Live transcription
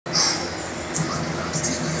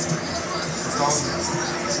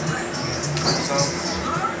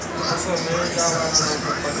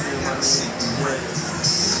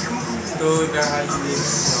Thug got how you live.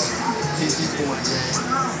 TTG one game.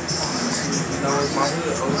 You know, it's my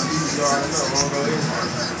hood. OC, you already know. I don't go in.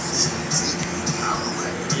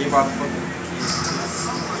 Everybody fucking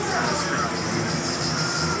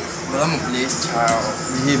but I'm a blessed child.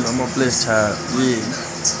 You hear me? I'm a blessed child. Yeah.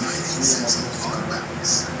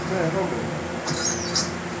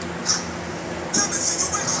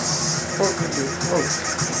 Fuck with you.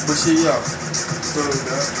 But shit, y'all. Thug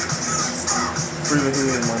got. Free the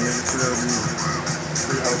hood, my nigga. Free OG.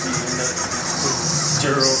 Free OG and that.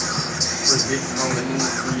 Gerald. Free Big on the news.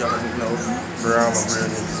 Free y'all niggas know. For all my real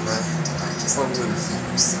niggas, man. Fuck with it.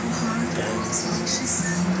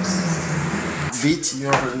 Bitch, you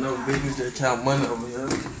already know bitches that count money over here.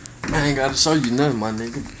 I ain't gotta show you nothing, my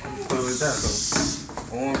nigga. Fuck with that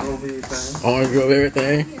though. Orange over everything. Orange over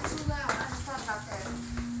everything.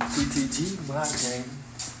 TTG, my gang.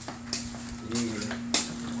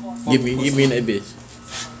 Yeah. Give me that bitch.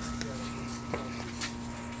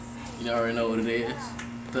 You already know what it is.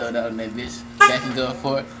 Thugged out in that bitch. Back in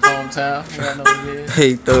Gulfport, hometown. You already know what it is.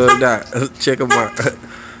 Hey, thugged out. Check him out.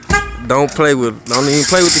 Don't even play with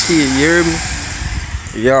the kid, you hear me?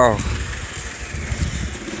 Y'all.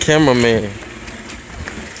 Cameraman.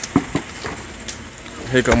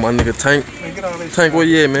 Here come my nigga Tank. Tank, where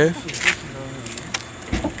you at, man?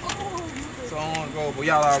 So I don't go, but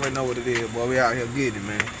y'all already know what it is, boy. We out here getting it,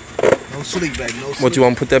 man. No sleep back, no sleep. What, you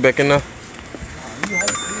want to put that back in there?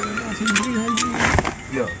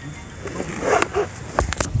 Yeah.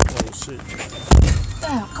 Oh, shit.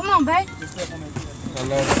 Damn, come on, babe.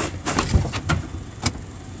 Hello.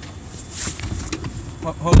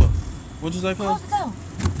 Hold up. What'd you say, cuz?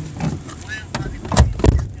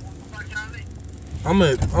 I'm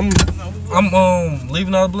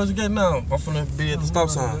leaving out of Blizzard Gate now. I'm finna be at the stop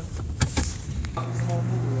sign.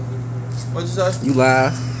 What'd you say? You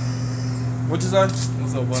live? What'd you say?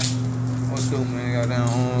 What's up, boy? What's good, man? Goddamn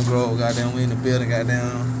on Grove, goddamn we in the building,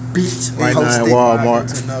 goddamn. Bitch. Right now at Walmart.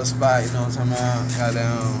 To another spot, you know what I'm talking about?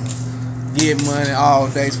 Goddamn. Get money all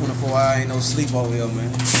day, 24 hours, ain't no sleep over here, man.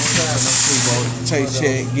 No sleep over here. Chase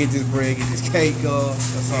check, get this bread, get this cake up.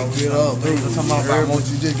 That's all. Get up, man. I'm talking about what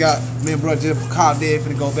you just got. Me and bro just caught dead,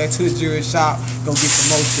 finna go back to the jewelry shop, go get some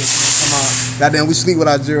more shit. Come on. Goddamn, we sleep with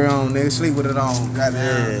our jewelry on, nigga. Sleep with it on.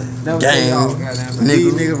 Goddamn. Yeah. Gang.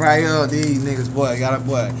 These niggas right here, these niggas, boy, got a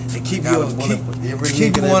boy. They keep you one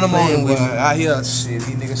of them on, boy. I hear shit,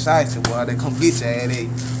 these niggas shiesty, boy. They come get your ass, they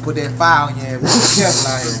put that fire on your ass, boy. Careful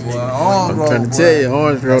out here, boy. I'm trying to tell you,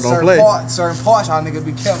 Orange Girl don't play. Certain parts, y'all niggas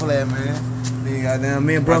be careful at, man. Nigga, goddamn,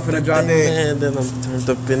 me and bro finna drop that. Man, then I'm turned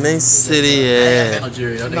up in they city, yeah.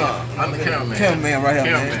 No, I'm the cameraman. Cameraman right here,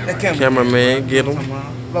 man. That Cameraman, get him.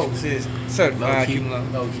 Low shit, certified, keep him low.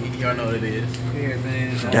 Low key, you already know what it is. Yeah,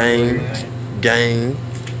 man. Gang.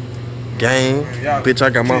 Y'all- Bitch, I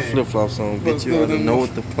got my flip-flops on. Bitch, you already know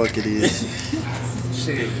what the fuck it is.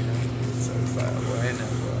 Shit. Certified, boy. Ain't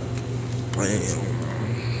that, boy. Damn.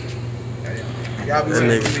 Y'all be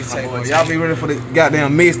ready for the mixtape, boy. Y'all be ready for the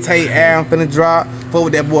goddamn mixtape. Aaron finna drop. Fuck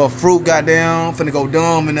with that boy Fruit, goddamn. Finna go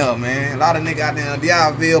dumb and up, man. A lot of niggas goddamn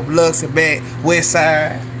Dialville, Biloxi, back, West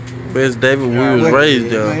Side. Best David, we was raised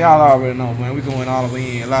there. Man, y'all already know, man. We going all the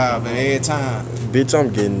way in live, man. Every time. Bitch, I'm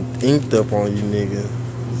getting inked up on you, nigga.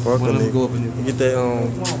 Fuck a Well, let me nigga. go up in there. Get that on.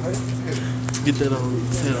 Get that on.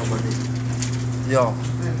 Head on my nigga. Yo.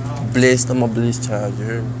 Blessed. I'm a blessed child, you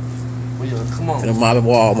heard me? Well, yo, come on. And I'm out of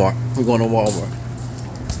Walmart. We're going to Walmart.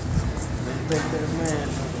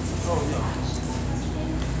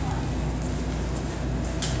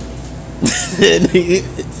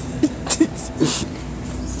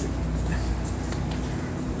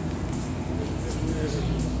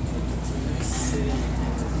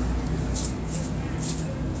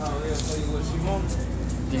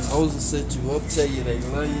 These hoes will set you up, tell you they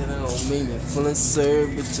love you, they don't mean it. Feeling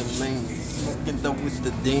served, but you mean it. Fucking up with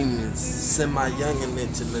the demons. Send my youngin'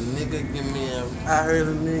 at you, the nigga give me a. I heard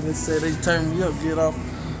a nigga say they turn me up, get off.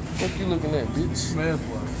 Fuck you looking at, bitch? Man,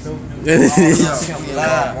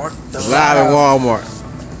 Live at Walmart.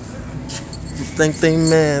 You think they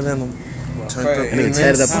mad and them? Turned up And they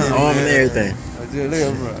tatted up on his arm and everything. I just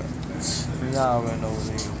live, bro. Y'all already know what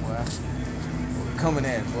it is, boy. Coming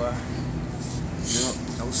at, boy.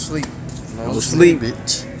 No sleep. No sleep.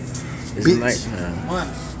 Bitch. It's Bitch. nighttime.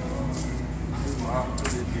 Money.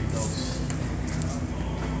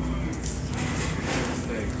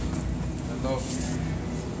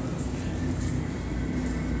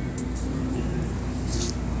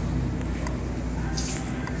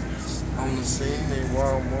 On the scene in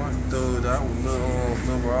Walmart, dude, I was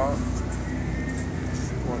Lil Rock.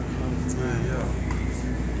 Yeah.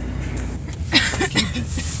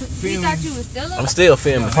 He thought you was still I'm still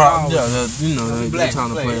filming. You know, they trying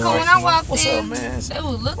to play. Cause when I walked What's in, up, man? they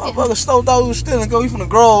was looking. Motherfucker Snow thought we was stealing. Go, you from the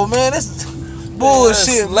Grove, man. That's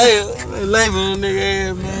bullshit, man. Labeling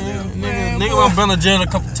nigga ass, man. Nigga done been to jail a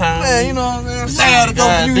couple times. Man, you know what I'm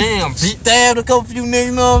saying? Stabbed a couple few niggas,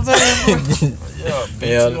 you know what I'm saying? Yeah,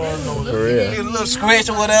 for real. Get a little scratch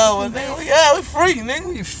or whatever. Nigga, yeah, we free, nigga.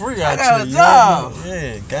 We free out I got a here. job.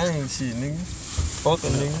 Yeah, gang shit, nigga. Fuck a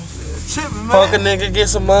nigga. Tripping, man. Fuck a nigga, get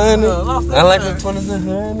some money. Yeah, lost that I like money. the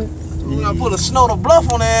 2600. We gotta put a Snow the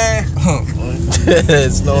Bluff on that ass.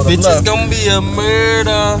 Bitch, it's gonna be a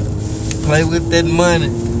murder. Play with that money.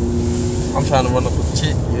 I'm trying to run up a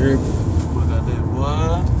chick. You hear me? Look at that,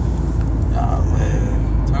 boy. Oh,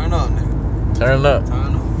 man. Turn up, nigga. Turn up.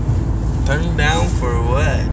 Turn up. Turn down for what?